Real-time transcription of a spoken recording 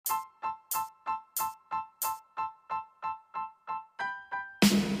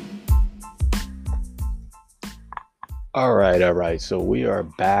All right, all right. So we are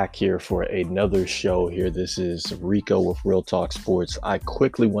back here for another show here. This is Rico with Real Talk Sports. I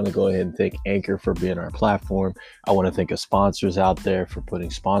quickly want to go ahead and thank Anchor for being our platform. I want to thank our sponsors out there for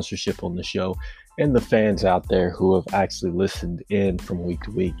putting sponsorship on the show and the fans out there who have actually listened in from week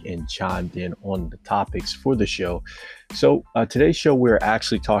to week and chimed in on the topics for the show. So today's show, we're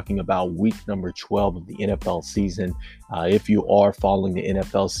actually talking about week number 12 of the NFL season. If you are following the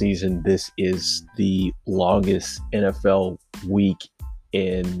NFL season, this is the longest NFL week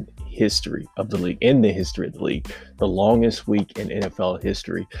in history of the league, in the history of the league, the longest week in NFL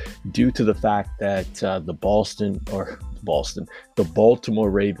history, due to the fact that the Baltimore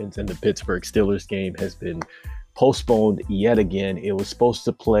Ravens and the Pittsburgh Steelers game has been postponed yet again. It was supposed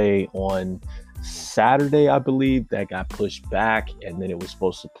to play on Saturday, I believe. That got pushed back, and then it was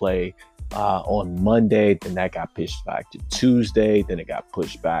supposed to play on Monday. Then that got pushed back to Tuesday. Then it got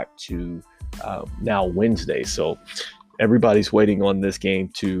pushed back to now Wednesday. So everybody's waiting on this game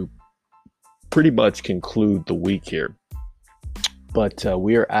to pretty much conclude the week here. But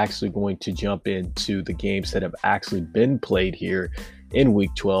we are actually going to jump into the games that have actually been played here in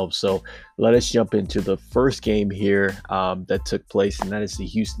week 12. So let us jump into the first game here that took place, and that is the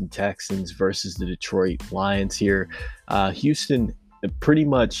Houston Texans versus the Detroit Lions here. Houston pretty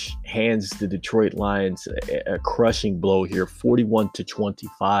much hands the Detroit Lions a crushing blow here,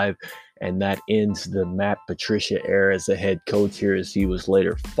 41-25. And that ends the Matt Patricia era as a head coach here, as he was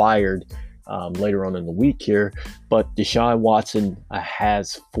later fired later on in the week here. But Deshaun Watson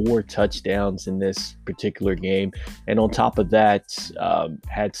has 4 touchdowns in this particular game. And on top of that,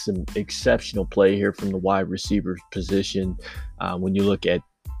 had some exceptional play here from the wide receiver position. When you look at,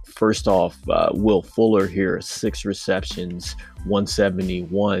 first off, Will Fuller here, 6 receptions,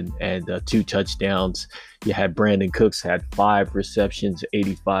 171, and 2 touchdowns. You had Brandon Cooks had 5 receptions,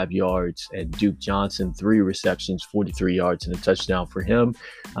 85 yards, and Duke Johnson 3 receptions, 43 yards, and a touchdown for him.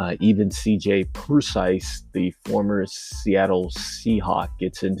 Even CJ Pursice, the former Seattle Seahawk,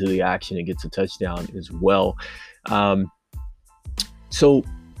 gets into the action and gets a touchdown as well. So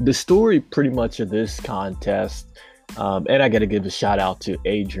the story pretty much of this contest, and I got to give a shout out to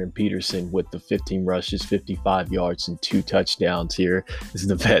Adrian Peterson with the 15 rushes, 55 yards, and 2 touchdowns here. This is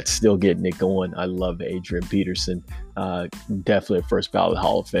the vet still getting it going. I love Adrian Peterson. Definitely a first ballot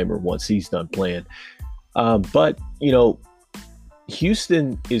Hall of Famer once he's done playing. But,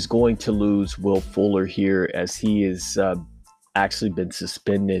 Houston is going to lose Will Fuller here, as he is actually been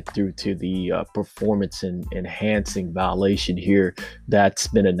suspended due to the performance enhancing violation here that's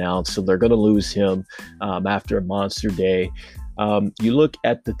been announced. So they're going to lose him after a monster day. You look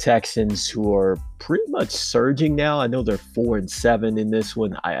at the Texans, who are pretty much surging now. I know they're 4-7 in this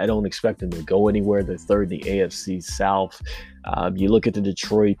one. I don't expect them to go anywhere. They're third in the AFC South. You look at the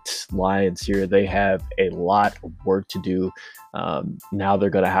Detroit Lions here. They have a lot of work to do. Now they're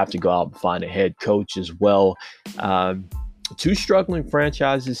going to have to go out and find a head coach as well. 2 struggling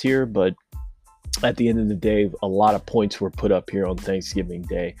franchises here, but at the end of the day, a lot of points were put up here on Thanksgiving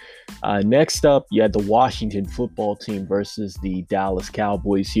Day. Next up, you had the Washington football team versus the Dallas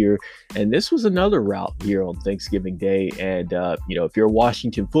Cowboys here. And this was another rout here on Thanksgiving Day. And, if you're a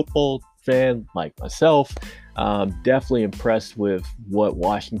Washington football fan like myself, definitely impressed with what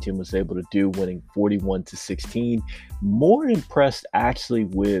Washington was able to do, winning 41-16. More impressed actually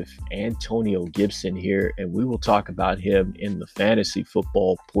with Antonio Gibson here, and we will talk about him in the fantasy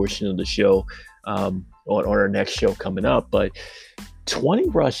football portion of the show on our next show coming up. But 20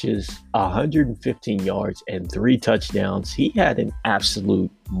 rushes, 115 yards, and 3 touchdowns. He had an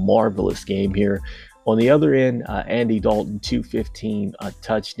absolute marvelous game here. On the other end, Andy Dalton, 215, a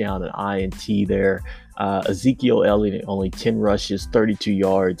touchdown, an INT there. Ezekiel Elliott, only 10 rushes, 32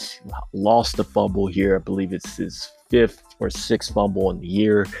 yards, lost the fumble here. I believe it's his 5th or 6th fumble in the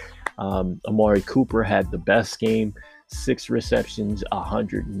year. Amari Cooper had the best game, 6 receptions,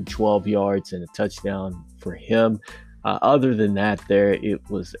 112 yards, and a touchdown for him. Other than that, it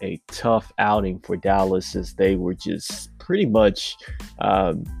was a tough outing for Dallas, as they were just pretty much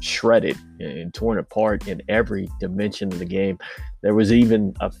shredded and torn apart in every dimension of the game. There was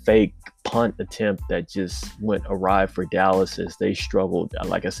even a fake punt attempt that just went awry for Dallas, as they struggled,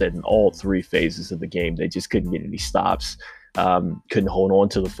 like I said, in all 3 phases of the game. They just couldn't get any stops, couldn't hold on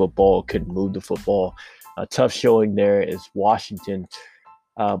to the football, couldn't move the football. A tough showing there as Washington,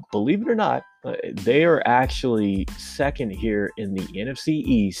 believe it or not, they are actually second here in the NFC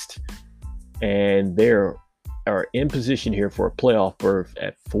East, and they're in position here for a playoff berth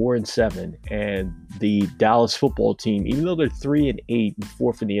at 4-7. And the Dallas football team, even though they're 3-8 and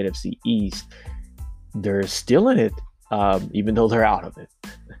 4th in the NFC East, they're still in it even though they're out of it.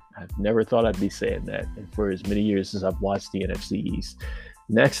 I've never thought I'd be saying that, and for as many years as I've watched the NFC East.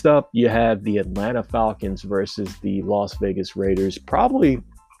 Next up, you have the Atlanta Falcons versus the Las Vegas Raiders. Probably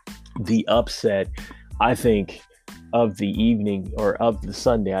the upset, I think, of the evening, or of the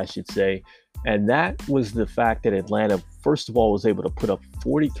Sunday, I should say. And that was the fact that Atlanta, first of all, was able to put up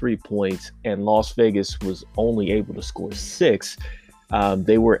 43 points, and Las Vegas was only able to score 6.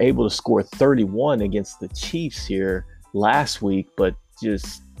 They were able to score 31 against the Chiefs here last week, but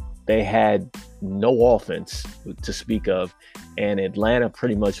just they had no offense to speak of, and Atlanta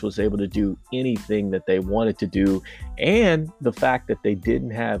pretty much was able to do anything that they wanted to do. And the fact that they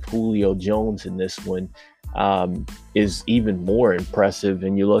didn't have Julio Jones in this one is even more impressive.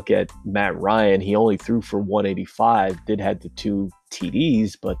 And you look at Matt Ryan, he only threw for 185, did have the 2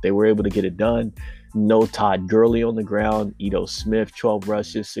 TDs, but they were able to get it done. No Todd Gurley on the ground. Ito Smith, 12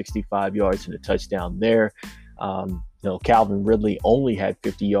 rushes, 65 yards, and a touchdown there. Calvin Ridley only had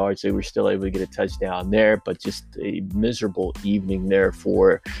 50 yards. They were still able to get a touchdown there, but just a miserable evening there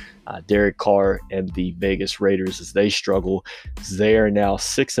for Derek Carr and the Vegas Raiders as they struggle. They are now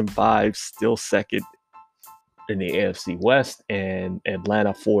 6-5, still second in the AFC West, and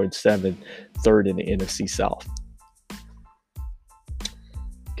Atlanta 4-7, third in the NFC South.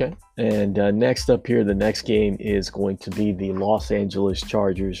 Okay, and next up here, the next game is going to be the Los Angeles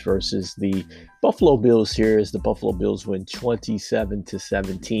Chargers versus the Buffalo Bills here, as the Buffalo Bills win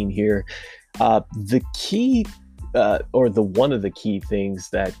 27-17 here. The key, or the one of the key things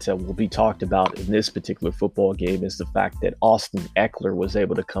that will be talked about in this particular football game is the fact that Austin Ekeler was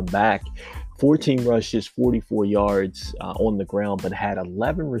able to come back. 14 rushes, 44 yards on the ground, but had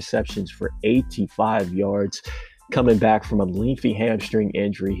 11 receptions for 85 yards. Coming back from a lengthy hamstring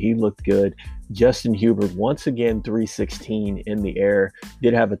injury, he looked good. Justin Herbert, once again, 316 in the air.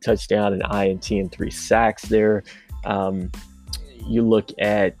 Did have a touchdown, an INT, and 3 sacks there. You look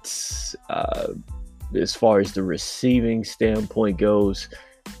at, as far as the receiving standpoint goes,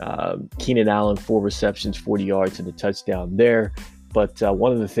 Keenan Allen, 4 receptions, 40 yards, and a touchdown there. But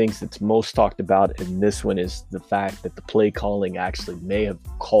one of the things that's most talked about in this one is the fact that the play calling actually may have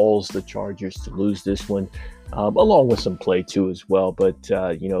caused the Chargers to lose this one, along with some play too as well. But,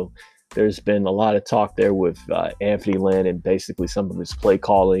 there's been a lot of talk there with Anthony Lynn and basically some of his play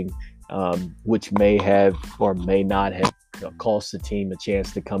calling, which may have or may not have cost the team a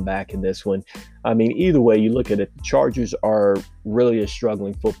chance to come back in this one. I mean, either way you look at it, the Chargers are really a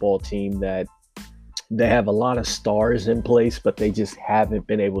struggling football team that they have a lot of stars in place, but they just haven't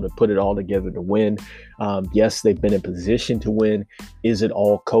been able to put it all together to win. Yes, they've been in position to win. Is it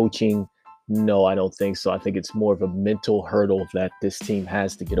all coaching? No, I don't think so. I think it's more of a mental hurdle that this team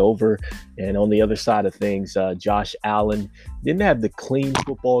has to get over. And on the other side of things, Josh Allen didn't have the clean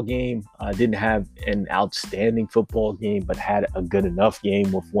football game, didn't have an outstanding football game, but had a good enough game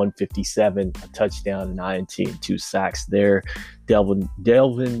with 157, a touchdown, an INT, and 2 sacks there.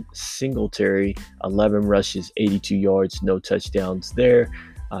 Devin Singletary, 11 rushes, 82 yards, no touchdowns there.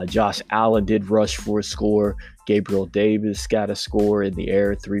 Josh Allen did rush for a score. Gabriel Davis got a score in the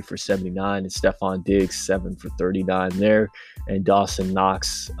air, 3 for 79. And Stephon Diggs, 7 for 39 there. And Dawson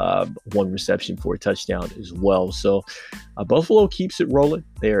Knox, 1 reception for a touchdown as well. So Buffalo keeps it rolling.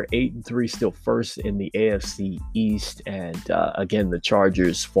 They are 8-3, still first in the AFC East. And again, the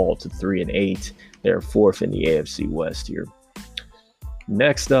Chargers fall to 3-8. They're 4th in the AFC West here.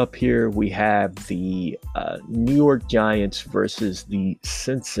 Next up here, we have the New York Giants versus the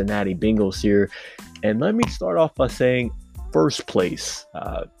Cincinnati Bengals here. And let me start off by saying first place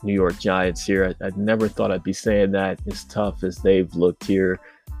New York Giants here. I never thought I'd be saying that, as tough as they've looked here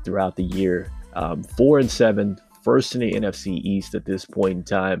throughout the year. 4-7, first in the NFC East at this point in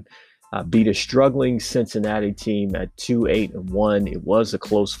time. Beat a struggling Cincinnati team at 2-8-1. It was a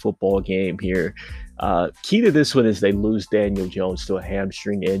close football game here. Key to this one is they lose Daniel Jones to a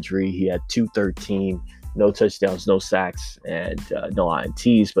hamstring injury. He had 213, no touchdowns, no sacks, and no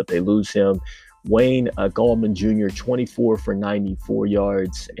INTs, but they lose him. Wayne Gallman Jr., 24 for 94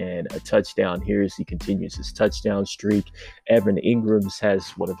 yards and a touchdown here as he continues his touchdown streak. Evan Ingrams has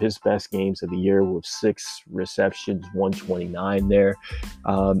one of his best games of the year with 6 receptions, 129 there.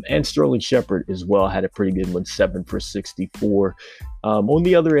 And Sterling Shepard as well had a pretty good one, 7 for 64. On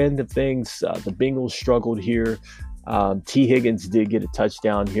the other end of things, the Bengals struggled here. T. Higgins did get a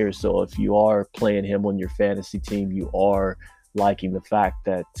touchdown here, so if you are playing him on your fantasy team, you are liking the fact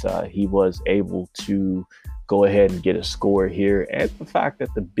that he was able to go ahead and get a score here, and the fact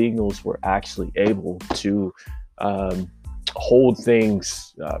that the Bengals were actually able to hold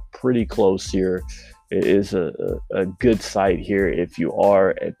things pretty close here. It is a good sight here if you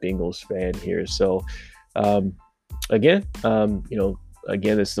are a Bengals fan here. So again,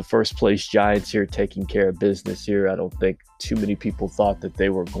 again, it's the first place Giants here taking care of business here. I don't think too many people thought that they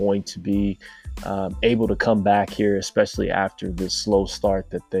were going to be able to come back here, especially after the slow start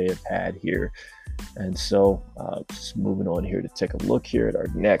that they have had here. And so just moving on here to take a look here at our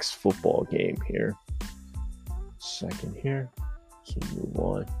next football game here. Second here. So move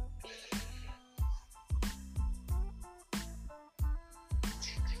on.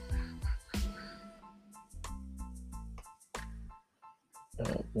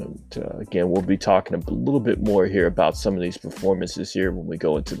 Again, we'll be talking a little bit more here about some of these performances here when we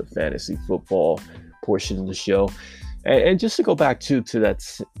go into the fantasy football portion of the show. And just to go back to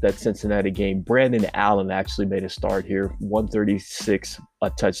that Cincinnati game, Brandon Allen actually made a start here, 136, a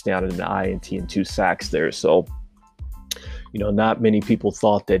touchdown and an INT and 2 sacks there. So, not many people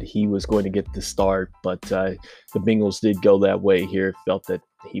thought that he was going to get the start, but the Bengals did go that way here. Felt that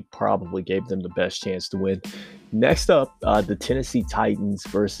he probably gave them the best chance to win. Next up, the Tennessee Titans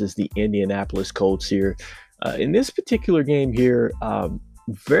versus the Indianapolis Colts here. In this particular game here,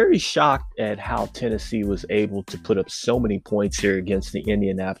 very shocked at how Tennessee was able to put up so many points here against the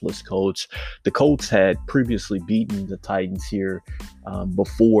Indianapolis Colts. The Colts had previously beaten the Titans here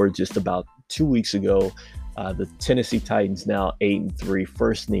before, just about 2 weeks ago. The Tennessee Titans now 8-3,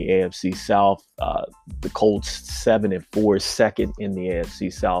 first in the AFC South. The Colts 7-4, second in the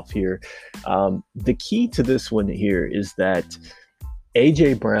AFC South here. The key to this one here is that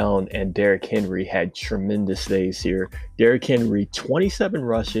A.J. Brown and Derrick Henry had tremendous days here. Derrick Henry, 27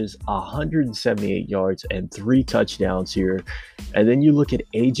 rushes, 178 yards, and 3 touchdowns here. And then you look at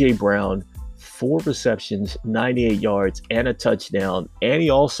A.J. Brown, 4 receptions, 98 yards, and a touchdown. And he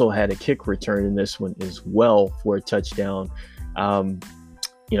also had a kick return in this one as well for a touchdown.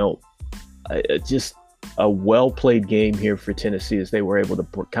 Just a well-played game here for Tennessee as they were able to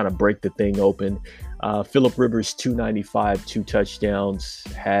kind of break the thing open. Phillip Rivers, 295, 2 touchdowns,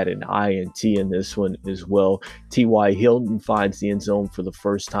 had an INT in this one as well. T.Y. Hilton finds the end zone for the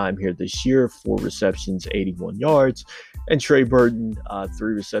first time here this year, 4 receptions, 81 yards. And Trey Burton,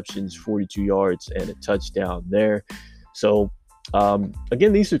 3 receptions, 42 yards, and a touchdown there. So,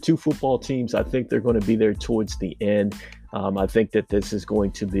 again, these are 2 football teams. I think they're going to be there towards the end. I think that this is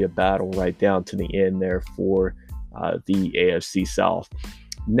going to be a battle right down to the end there for the AFC South.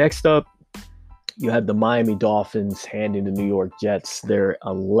 Next up, you had the Miami Dolphins handing the New York Jets their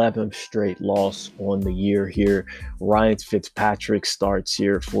 11th straight loss on the year here. Ryan Fitzpatrick starts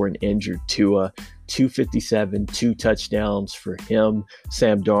here for an injured Tua. 257, 2 touchdowns for him.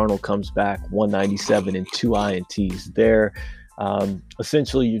 Sam Darnold comes back, 197 and 2 INTs there.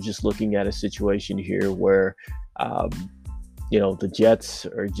 Essentially, you're just looking at a situation here where, the Jets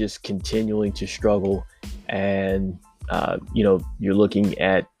are just continuing to struggle. And, you're looking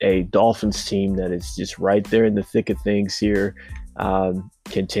at a Dolphins team that is just right there in the thick of things here,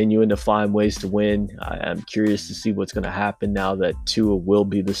 continuing to find ways to win. I'm curious to see what's going to happen now that Tua will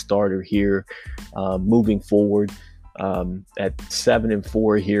be the starter here moving forward. At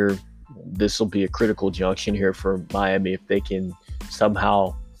 7-4 here, this will be a critical junction here for Miami if they can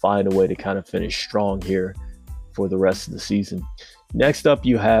somehow find a way to kind of finish strong here for the rest of the season. Next up,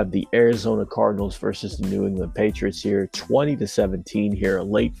 you have the Arizona Cardinals versus the New England Patriots here. 20-17 here, a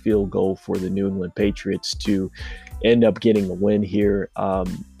late field goal for the New England Patriots to end up getting a win here.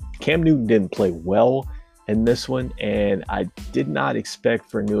 Cam Newton didn't play well in this one, and I did not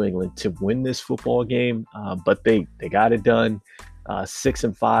expect for New England to win this football game, but they got it done.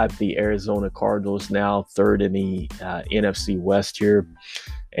 6-5, the Arizona Cardinals now 3rd in the NFC West here.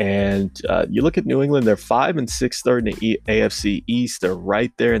 And you look at New England, they're 5-6, 3rd in the AFC East. They're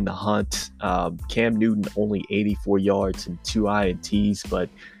right there in the hunt. Cam Newton only 84 yards and 2 INTs, but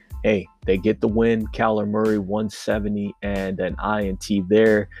hey, they get the win. Kyler Murray 170 and an INT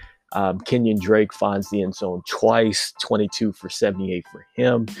there. Kenyon Drake finds the end zone twice, 22 for 78 for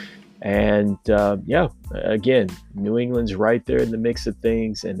him. And again, New England's right there in the mix of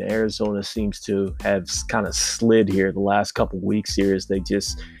things, and Arizona seems to have kind of slid here the last couple weeks here as they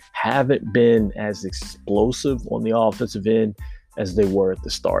just haven't been as explosive on the offensive end as they were at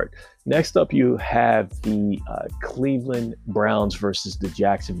the start. Next up, you have the Cleveland Browns versus the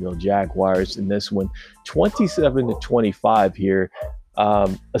Jacksonville Jaguars in this one, 27-25 here.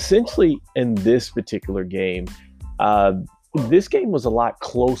 Essentially, in this particular game, this game was a lot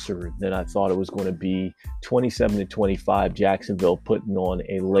closer than I thought it was going to be. 27-25, Jacksonville putting on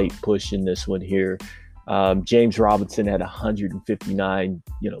a late push in this one here. James Robinson had 159,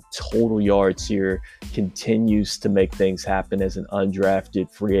 total yards here. Continues to make things happen as an undrafted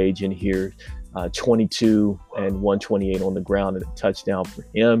free agent here. 22 and 128 on the ground and a touchdown for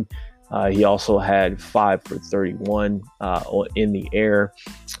him. He also had 5 for 31 in the air.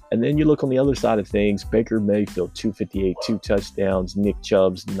 And then you look on the other side of things, Baker Mayfield, 258, 2 touchdowns. Nick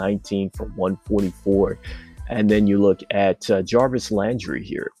Chubb's 19 for 144. And then you look at Jarvis Landry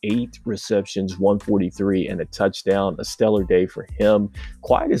here, 8 receptions, 143, and a touchdown. A stellar day for him.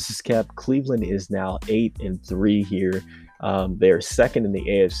 Quiet as is kept, Cleveland is now 8-3 here. They're second in the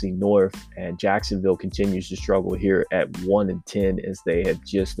AFC North, and Jacksonville continues to struggle here at 1-10 as they have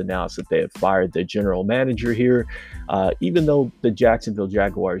just announced that they have fired their general manager here. Even though the Jacksonville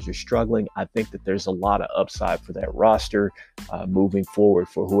Jaguars are struggling, I think that there's a lot of upside for that roster moving forward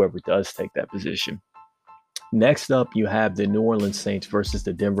for whoever does take that position. Next up, you have the New Orleans Saints versus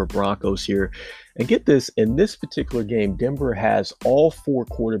the Denver Broncos here. And get this, in this particular game, Denver has all 4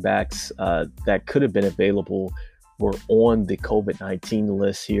 quarterbacks that could have been available were on the COVID-19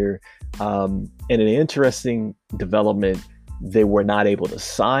 list here. And an interesting development, they were not able to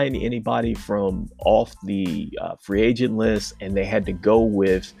sign anybody from off the free agent list, and they had to go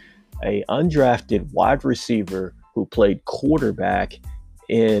with an undrafted wide receiver who played quarterback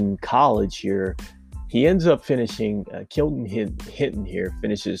in college here. He ends up finishing, Keaton Hinton here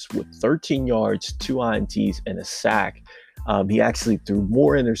finishes with 13 yards, 2 INTs, and a sack. He actually threw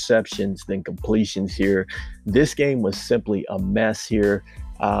more interceptions than completions here. This game was simply a mess here.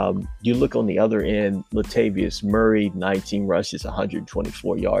 You look on the other end, Latavius Murray, 19 rushes,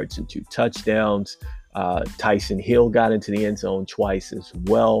 124 yards, and 2 touchdowns. Tyson Hill got into the end zone twice as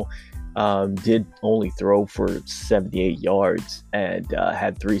well. Did only throw for 78 yards and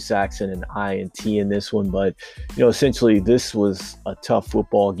had 3 sacks and an INT in this one. But, essentially this was a tough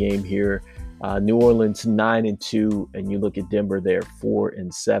football game here. New Orleans 9-2, and you look at Denver, they're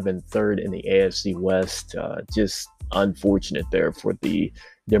 4-7, third in the AFC West. Just unfortunate there for the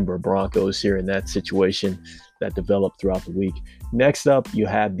Denver Broncos here in that situation that developed throughout the week. Next up, you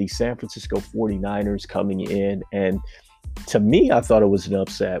have the San Francisco 49ers coming in, and to me, I thought it was an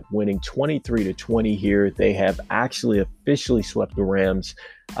upset, winning 23-20 here. They have actually officially swept the Rams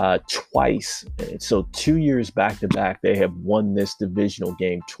twice. So 2 years back-to-back, they have won this divisional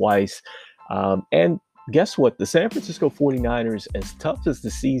game twice. And guess what? The San Francisco 49ers, as tough as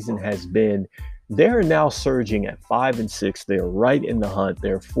the season has been, they're now surging at 5-6. They're right in the hunt.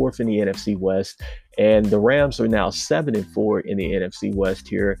 They're 4th in the NFC West. And the Rams are now 7-4 in the NFC West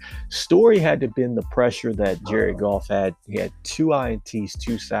here. Story had to have been the pressure that Jared Goff had. He had 2 INTs,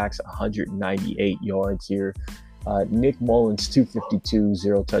 2 sacks, 198 yards here. Nick Mullins, 252,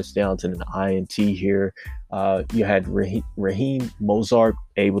 0 touchdowns, and an INT here. You had Raheem Mostert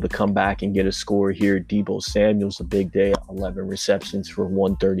able to come back and get a score here. Deebo Samuel's a big day, 11 receptions for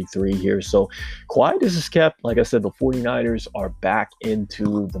 133 here. So quiet as is kept. Like I said, the 49ers are back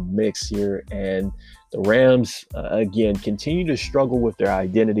into the mix here. And the Rams, again, continue to struggle with their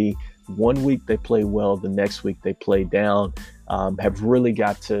identity. One week they play well, the next week they play down. Have really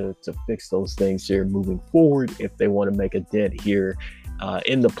got to fix those things here moving forward if they want to make a dent here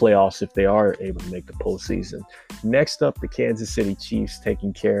in the playoffs, if they are able to make the postseason. Next up, the Kansas City Chiefs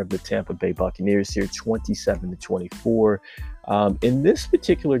taking care of the Tampa Bay Buccaneers here, 27-24. In this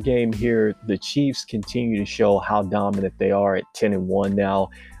particular game here, the Chiefs continue to show how dominant they are at 10-1 now.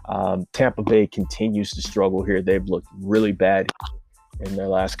 Tampa Bay continues to struggle here. They've looked really bad in their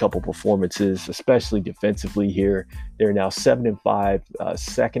last couple performances, especially defensively here. They're now 7-5,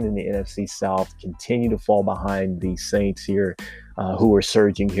 second in the NFC South, continue to fall behind the Saints here, who are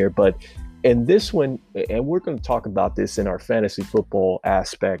surging here. But in this one, and we're going to talk about this in our fantasy football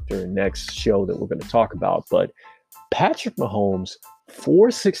aspect or next show that we're going to talk about, but Patrick Mahomes,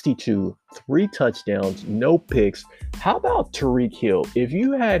 462, 3 touchdowns, no picks. How about Tyreek Hill? If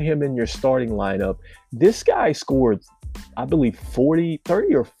you had him in your starting lineup, this guy scored, I believe, 30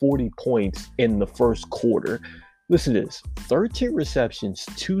 or 40 points in the first quarter. Listen to this, 13 receptions,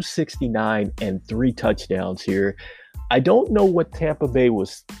 269, and 3 touchdowns here. I don't know what Tampa Bay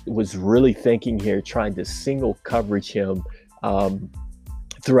was really thinking here, trying to single coverage him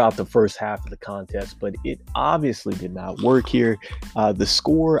throughout the first half of the contest, but it obviously did not work here. The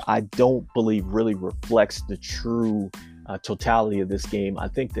score, I don't believe, really reflects the true totality of this game. I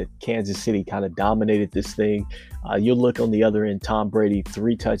think that Kansas City kind of dominated this thing. You'll look on the other end, Tom Brady,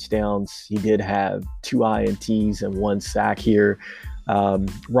 3 touchdowns. He did have 2 INTs and 1 sack here.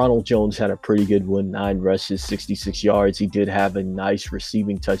 Ronald Jones had a pretty good one, 9 rushes, 66 yards. He did have a nice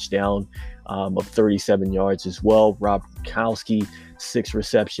receiving touchdown of 37 yards as well. Rob Gronkowski, 6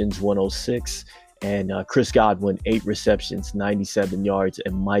 receptions, 106. And Chris Godwin, 8 receptions, 97 yards.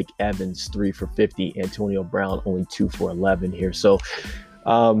 And Mike Evans, 3 for 50. Antonio Brown, only 2 for 11 here. So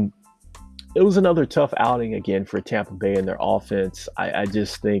it was another tough outing again for Tampa Bay and their offense. I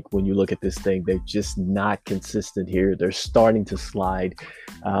just think when you look at this thing, they're just not consistent here. They're starting to slide.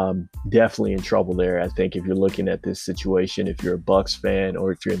 Definitely in trouble there. I think if you're looking at this situation, if you're a Bucks fan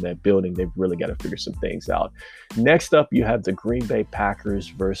or if you're in that building, they've really got to figure some things out. Next up, you have the Green Bay Packers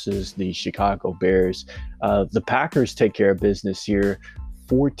versus the Chicago Bears. The Packers take care of business here,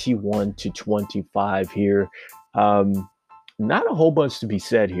 41-25 here. Not a whole bunch to be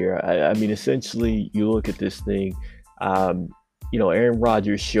said here. I mean, essentially, you look at this thing. Um, Aaron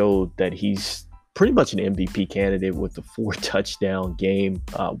Rodgers showed that he's pretty much an MVP candidate with the 4 touchdown game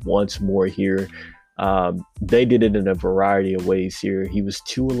once more here. They did it in a variety of ways here. He was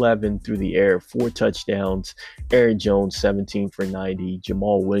 211 through the air, 4 touchdowns. Aaron Jones, 17 for 90.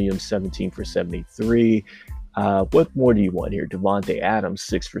 Jamal Williams, 17 for 73. What more do you want here? Devontae Adams,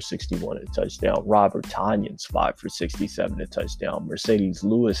 6 for 61 and a touchdown. Robert Tonyan's 5 for 67 and a touchdown. Mercedes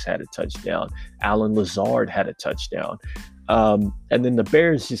Lewis had a touchdown. Alan Lazard had a touchdown. And then the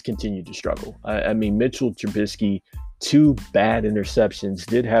Bears just continued to struggle. I mean, Mitchell Trubisky, 2 bad interceptions,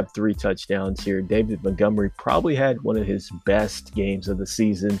 did have 3 touchdowns here. David Montgomery probably had one of his best games of the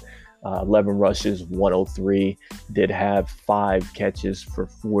season. 11 rushes, 103, did have 5 catches for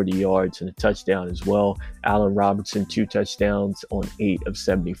 40 yards and a touchdown as well. Allen Robinson, 2 touchdowns on 8 of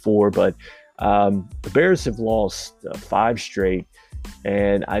 74. But the Bears have lost 5 straight,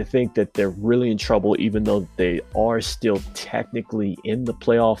 and I think that they're really in trouble, even though they are still technically in the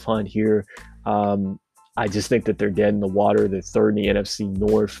playoff hunt here. I just think that they're dead in the water. They're third in the NFC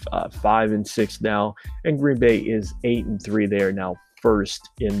North, 5-6 now, and Green Bay is 8-3. They are now first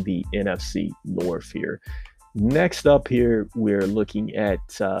in the NFC North here. Next up here, we're looking at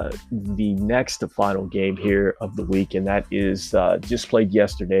the next to final game here of the week, and that is just played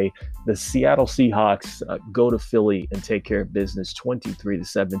yesterday. The Seattle Seahawks go to Philly and take care of business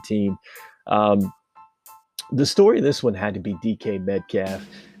 23-17. The story of this one had to be DK Metcalf.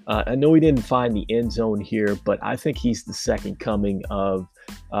 I know he didn't find the end zone here, but I think he's the second coming of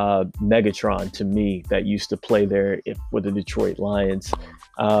Megatron to me that used to play there for the Detroit Lions.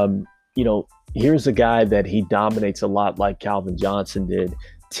 Here's a guy that he dominates a lot like Calvin Johnson did.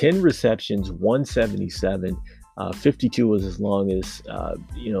 10 receptions, 177, 52 was as long as,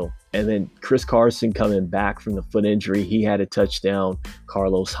 and then Chris Carson coming back from the foot injury. He had a touchdown.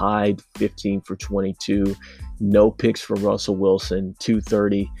 Carlos Hyde, 15 for 22. No picks for Russell Wilson,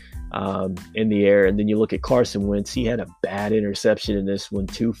 230 in the air. And then you look at Carson Wentz. He had a bad interception in this one,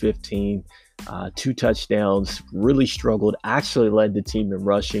 215, 2 touchdowns, really struggled, actually led the team in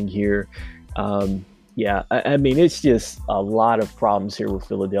rushing here. I mean, it's just a lot of problems here with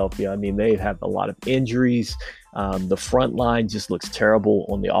Philadelphia. I mean, they have a lot of injuries. The front line just looks terrible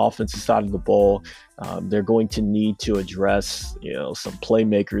on the offensive side of the ball. They're going to need to address, some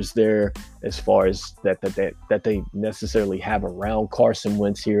playmakers there as far as that they necessarily have around Carson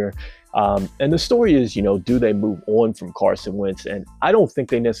Wentz here. And the story is, do they move on from Carson Wentz? And I don't think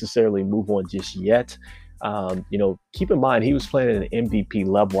they necessarily move on just yet. Keep in mind, he was playing at an MVP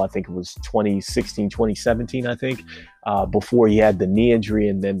level. I think it was 2016, 2017, I think, before he had the knee injury.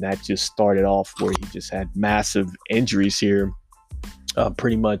 And then that just started off where he just had massive injuries here,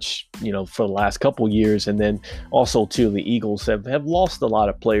 pretty much, for the last couple of years. And then also, too, the Eagles have lost a lot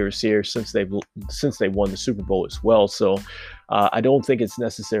of players here since they won the Super Bowl as well. So I don't think it's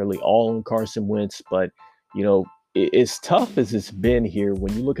necessarily all on Carson Wentz, but, as tough as it's been here,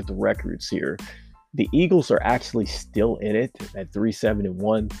 when you look at the records here, the Eagles are actually still in it at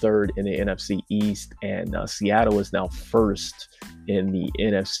 3-7-1, third in the NFC East, and Seattle is now first in the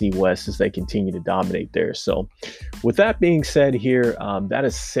NFC West as they continue to dominate there. So with that being said here, that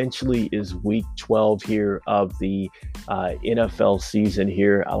essentially is week 12 here of the NFL season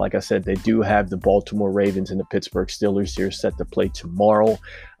here. Like I said, they do have the Baltimore Ravens and the Pittsburgh Steelers here set to play tomorrow.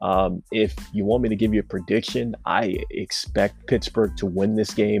 If you want me to give you a prediction, I expect Pittsburgh to win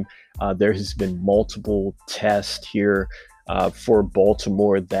this game. There has been multiple tests here for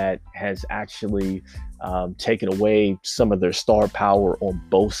Baltimore that has actually taken away some of their star power on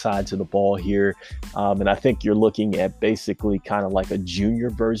both sides of the ball here. And I think you're looking at basically kind of like a junior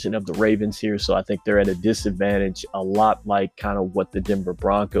version of the Ravens here. So I think they're at a disadvantage, a lot like kind of what the Denver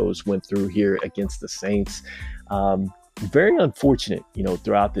Broncos went through here against the Saints. Very unfortunate,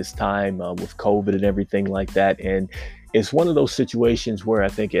 throughout this time with COVID and everything like that. And it's one of those situations where I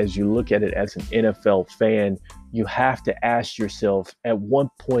think as you look at it as an NFL fan, you have to ask yourself, at what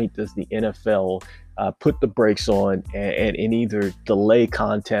point does the NFL put the brakes on and either delay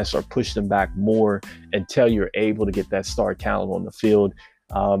contests or push them back more until you're able to get that star talent on the field?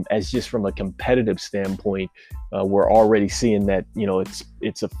 as just from a competitive standpoint, we're already seeing that,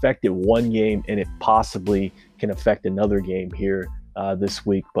 it's affected one game and it possibly can affect another game here this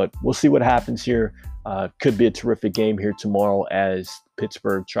week. But we'll see what happens here. Could be a terrific game here tomorrow as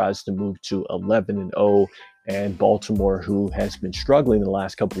Pittsburgh tries to move to 11-0, and Baltimore, who has been struggling the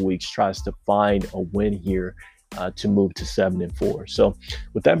last couple of weeks, tries to find a win here to move to 7-4. So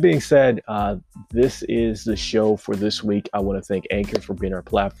with that being said, this is the show for this week. I want to thank Anchor for being our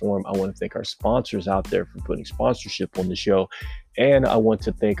platform. I want to thank our sponsors out there for putting sponsorship on the show. And I want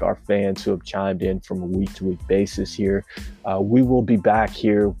to thank our fans who have chimed in from a week-to-week basis here. We will be back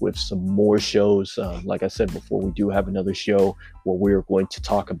here with some more shows. Like I said before, we do have another show where we're going to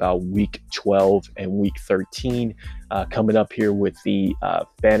talk about Week 12 and Week 13 coming up here with the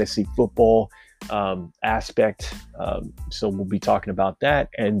fantasy football aspect. So we'll be talking about that.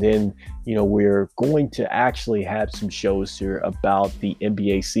 And then, we're going to actually have some shows here about the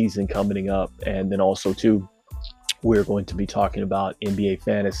NBA season coming up. And then also, too, we're going to be talking about NBA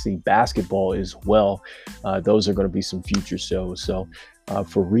fantasy basketball as well. Those are going to be some future shows. So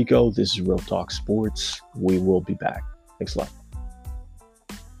for Rico, this is Real Talk Sports. We will be back. Thanks a lot.